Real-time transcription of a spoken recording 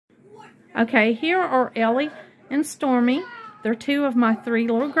Okay, here are Ellie and Stormy. They're two of my 3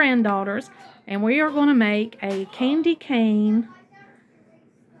 little granddaughters. And we are going to make a candy cane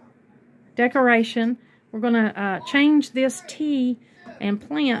decoration. We're going to change this tea and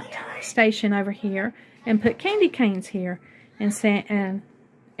plant station over here and put candy canes here. And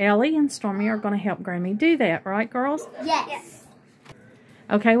Ellie and Stormy are going to help Grammy do that. Right, girls? Yes.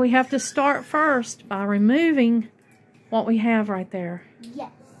 Okay, we have to start first by removing what we have right there.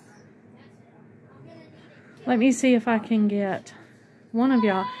 Yes. Let me see if I can get one of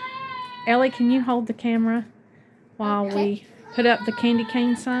y'all. Ellie, can you hold the camera while we put up the candy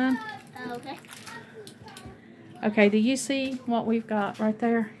cane sign? Okay. Okay, do you see what we've got right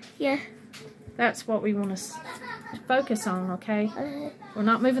there? Yeah. That's what we want to focus on, okay? We're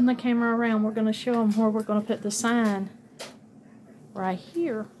not moving the camera around. We're going to show them where we're going to put the sign right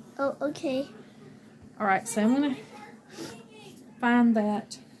here. Oh, okay. All right, so I'm going to find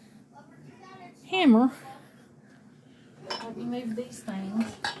that hammer. Let me move these things.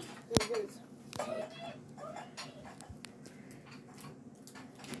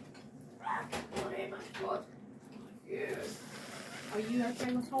 Are you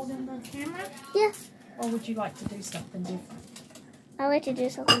okay with holding the camera? Yeah. Or would you like to do something different? I like to do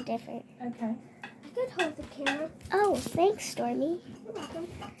something different. Okay. I could hold the camera. Oh, thanks, Stormy. You're welcome.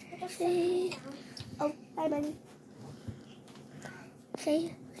 Oh, bye, Bunny.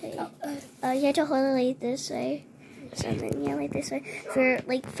 Okay. You have to hold it like this way. Something, yeah, like this way. If you're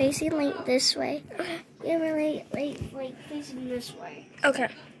like facing like this way, yeah, like facing this way. Okay.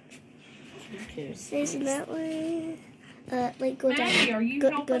 Facing that way. Like go down.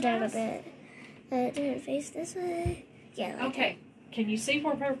 Go down a bit. Face this way. Yeah. Like okay. Can you see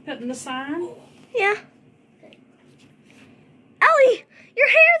where we're putting the sign? Yeah. Ellie, your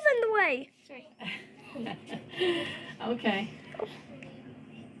hair's in the way. Sorry. Okay.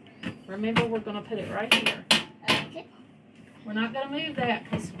 Remember, we're going to put it right here. Okay. We're not going to move that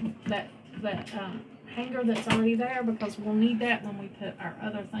because that hanger that's already there, because we'll need that when we put our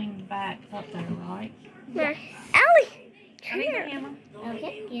other thing back up there, right? Yeah. Ellie, I need the hammer.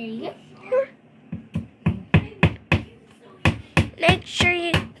 Okay, here you go. Make sure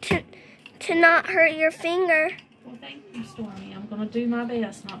you to not hurt your finger. Well, thank you, Stormy. I'm going to do my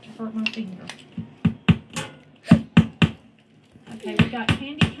best not to hurt my finger. Okay, we got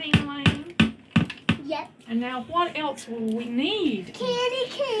candy cane lane. Yep. And now what else will we need? Candy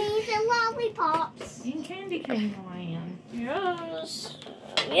canes and lollipops. In candy cane land. Yes.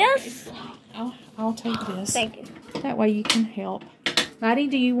 Yes. I'll take this. Thank you. That way you can help. Maddie,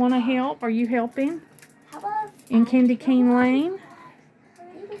 do you want to help? Are you helping? How about In candy cane lane?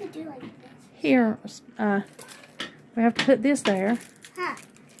 maybe we could do like this? Here, we have to put this there. Huh.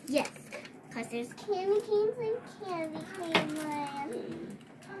 Yes. Because there's candy canes and candy cane land.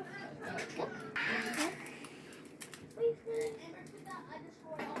 Go.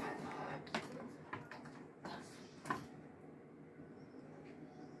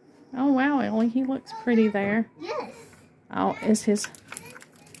 Oh wow, Ellie, he looks pretty there. Yes. Oh, his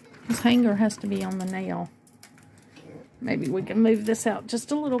hanger has to be on the nail. Maybe we can move this out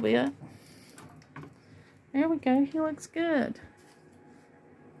just a little bit. There we go. He looks good.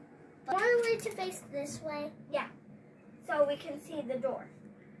 Want to to face this way? Yeah. So we can see the door.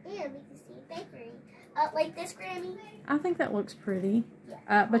 And we can see bakery. Like this, Grammy? I think that looks pretty.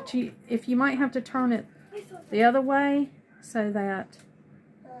 Yeah. But if you might have to turn it the other way so that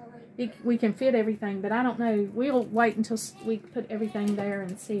we can fit everything. But I don't know. We'll wait until we put everything there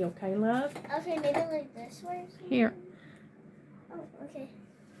and see. Okay, love? Okay, maybe like this way? Here. Oh, okay.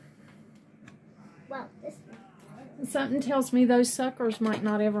 Wow, this way. Something tells me those suckers might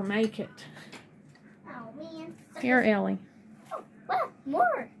not ever make it. Oh, man. Here, Ellie. Oh, wow,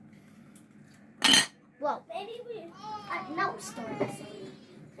 more. Well, maybe we... no, storms.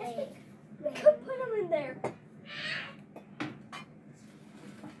 We could put them in there.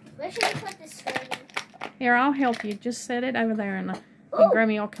 Where should we put this string? Here, I'll help you. Just set it over there, and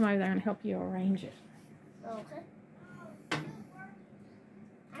Grammy will come over there and help you arrange it. Okay.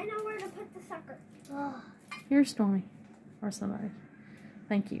 I know where to put the sucker. Oh. Here's Stormy. Or somebody.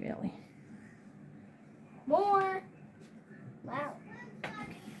 Thank you, Ellie. More. Wow.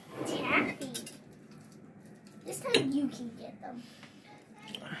 Taffy. This time you can get them.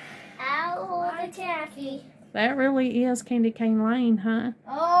 Ow, the taffy. That really is Candy Cane Lane, huh?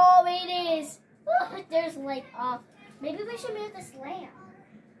 Oh, it is. Look, there's like, maybe we should move this lamp.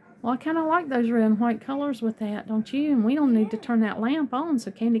 Well, I kind of like those red and white colors with that, don't you? And we don't need to turn that lamp on so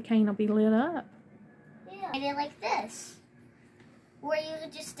Candy Cane will be lit up. Yeah. And it like this. or you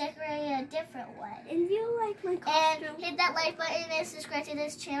could just decorate it a different way. And you like my costume. And hit that like button and subscribe to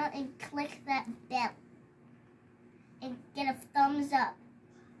this channel and click that bell. And get a thumbs up.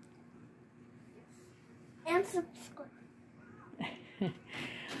 And subscribe.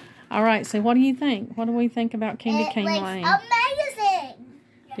 All right, so what do you think? What do we think about Candy Cane Lane? Amazing!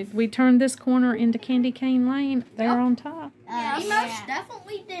 Did we turn this corner into Candy Cane Lane there on top? Yeah, we most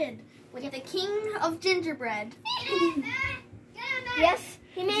definitely did. With the king of gingerbread. Yes,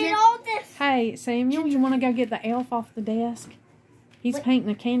 he made all this. Hey, Samuel, you want to go get the elf off the desk? He's painting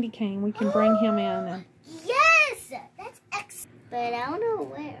a candy cane. We can bring him in. And... Yes! That's excellent. But I don't know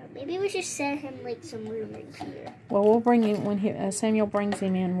where. Maybe we should send him like some room right here. Well, we'll bring him when Samuel brings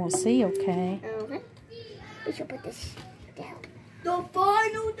him in. We'll see, okay? Okay. We should put this down. The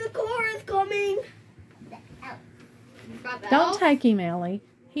final decor is coming. Out. Don't take him, Ellie.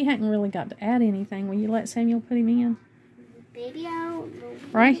 He hadn't really got to add anything. Will you let Samuel put him in? Maybe I don't know.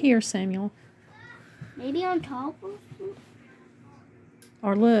 Right here, Samuel. Maybe on top of him.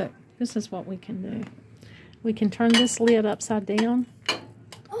 Or look, this is what we can do. We can turn this lid upside down.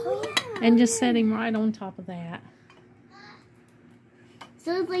 Oh, yeah. And just set him right on top of that.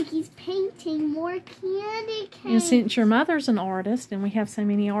 So it's like he's painting more candy canes. And since your mother's an artist, and we have so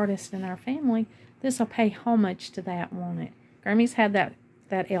many artists in our family, this will pay homage to that, won't it? Grammy's had that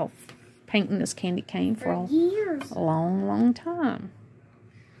elf painting this candy cane for years. a long, long time.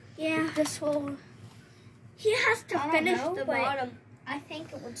 Yeah, this will... He has to finish the but bottom. I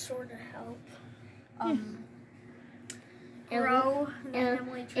think it would sort of help. It Grow the it-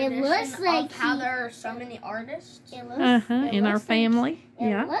 family it tradition looks like of how he- there are so many artists. It looks, In our family. It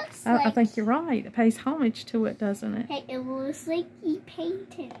Yeah. looks I like think you're right. It pays homage to it, doesn't it? Hey, it looks like he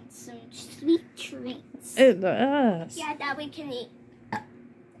painted some sweet treats. It does. Yeah, that we can eat.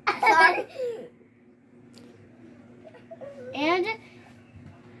 Sorry. And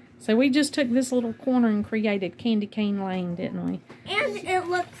So we just took this little corner and created Candy Cane Lane, didn't we? And it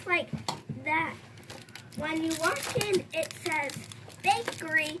looks like that. When you walk in, it says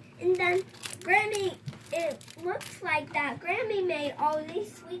bakery, and then Grammy, it looks like that Grammy made all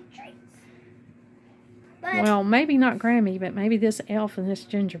these sweet treats. But Well, maybe not Grammy, but maybe this elf and this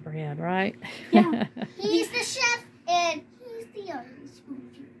gingerbread, right? Yeah. he's the chef and he's the artist.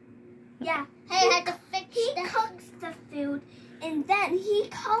 yeah, Hey, I had to fix he the... cooks the food, and then he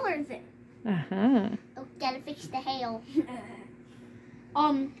colors it. Uh-huh. Oh, gotta fix the hail.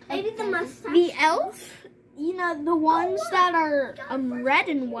 Maybe the elf, you know, the ones that are red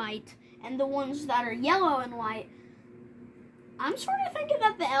and white, and the ones that are yellow and white. I'm sort of thinking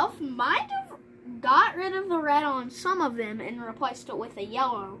that the elf might have got rid of the red on some of them and replaced it with a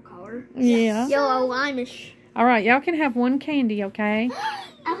yellow color. Yeah. Yellow limeish. All right, y'all can have one candy, okay?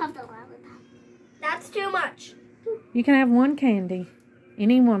 I'll have the lollipop. That's too much. You can have one candy.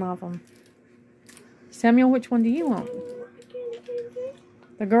 Any one of them. Samuel, which one do you want?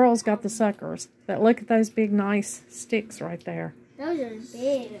 The girls got the suckers. But look at those big, nice sticks right there. Those are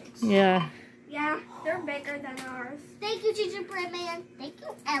big. Yeah. Yeah, they're bigger than ours. Thank you, Gingerbread Man. Thank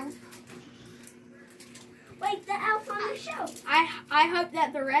you, Elf. Like the elf on the show. I hope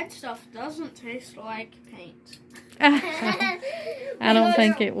that the red stuff doesn't taste like paint. I don't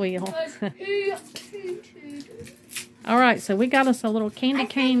think it will. All right, so we got us a little candy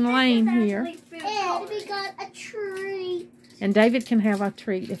cane lane here. And we got a tree. And David can have a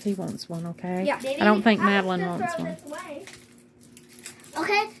treat if he wants one, okay? Yeah. I don't think Madeline wants one.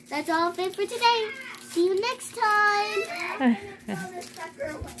 Okay, that's all of it for today. See you next time.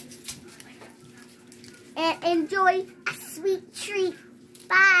 And enjoy a sweet treat.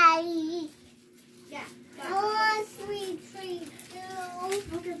 Bye. Yeah. One sweet treat,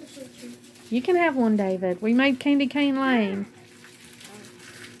 too. Look at the sweet treat. You can have one, David. We made Candy Cane Lane.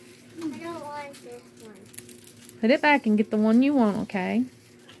 I don't want this one. Put it back and get the one you want, okay?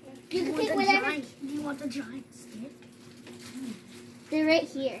 You can pick whatever. Do you want the giant stick? They're right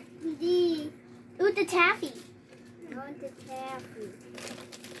here. Ooh, the taffy. I want the taffy.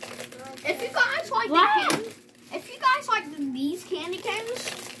 If you guys like if you guys like these candy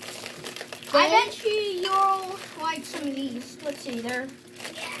canes, I bet you'll like some of these. Let's see, they're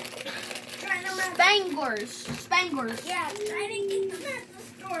Spanglers. Yeah, I didn't get them at the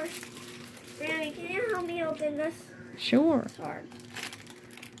store. Granny, can you help me open this? Sure. It's hard.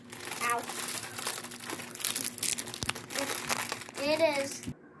 Ow. It is.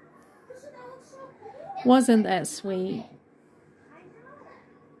 Wasn't that sweet?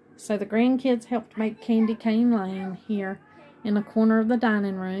 So the grandkids helped make Candy Cane Lane here in the corner of the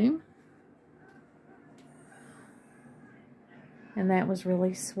dining room. And that was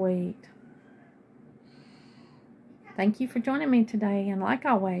really sweet. Thank you for joining me today, and like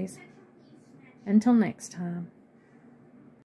always, until next time.